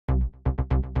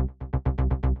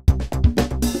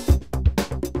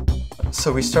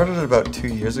So we started it about 2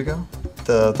 years ago.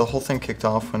 The whole thing kicked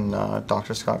off when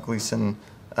Dr. Scott Gleason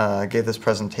gave this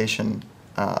presentation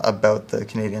about the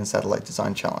Canadian Satellite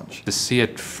Design Challenge. To see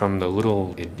it from the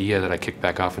little idea that I kicked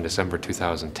back off in December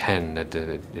 2010, that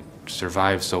it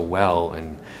survived so well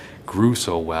and grew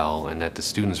so well, and that the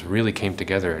students really came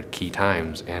together at key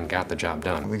times and got the job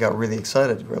done. We got really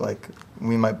excited. We're like,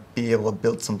 we might be able to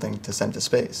build something to send to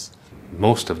space.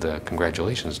 Most of the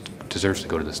congratulations deserves to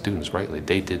go to the students, rightly.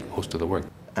 They did most of the work.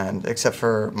 And except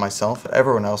for myself,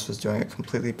 everyone else was doing it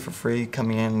completely for free,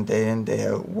 coming in, day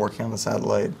out, working on the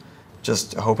satellite,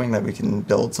 just hoping that we can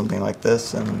build something like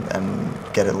this and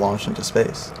get it launched into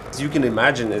space. As you can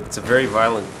imagine, it's a very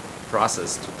violent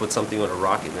process to put something on a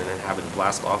rocket and then have it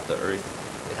blast off the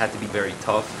Earth. It had to be very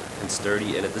tough and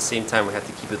sturdy, and at the same time we had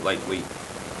to keep it lightweight.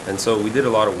 And so we did a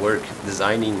lot of work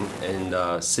designing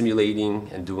and simulating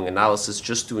and doing analysis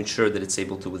just to ensure that it's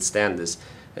able to withstand this.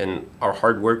 And our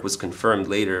hard work was confirmed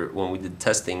later when we did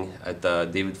testing at the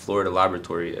David Florida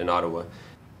Laboratory in Ottawa.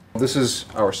 This is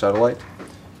our satellite,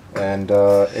 and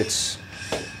it's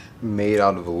made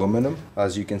out of aluminum.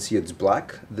 As you can see, it's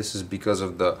black. This is because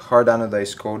of the hard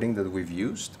anodized coating that we've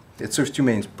used. It serves two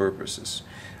main purposes: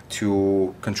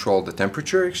 to control the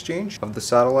temperature exchange of the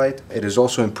satellite. It is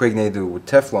also impregnated with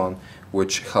Teflon,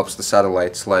 which helps the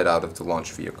satellite slide out of the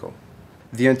launch vehicle.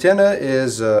 The antenna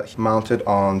is mounted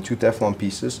on two Teflon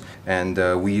pieces, and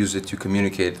we use it to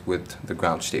communicate with the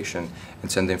ground station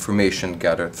and send information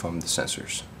gathered from the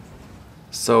sensors.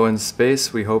 So in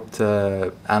space, we hope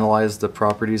to analyze the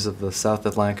properties of the South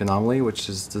Atlantic Anomaly, which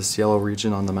is this yellow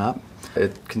region on the map.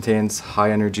 It contains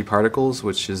high energy particles,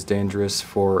 which is dangerous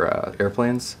for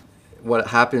airplanes. What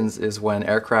happens is when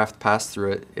aircraft pass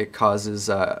through it, it causes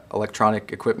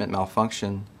electronic equipment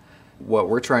malfunction. What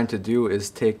we're trying to do is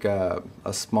take a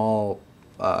small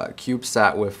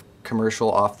CubeSat with commercial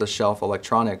off-the-shelf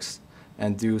electronics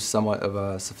and do somewhat of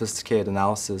a sophisticated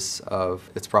analysis of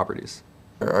its properties.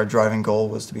 Our driving goal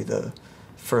was to be the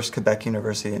first Quebec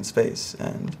university in space,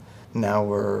 and now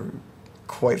we're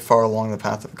quite far along the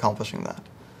path of accomplishing that.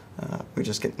 We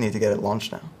just need to get it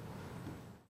launched now.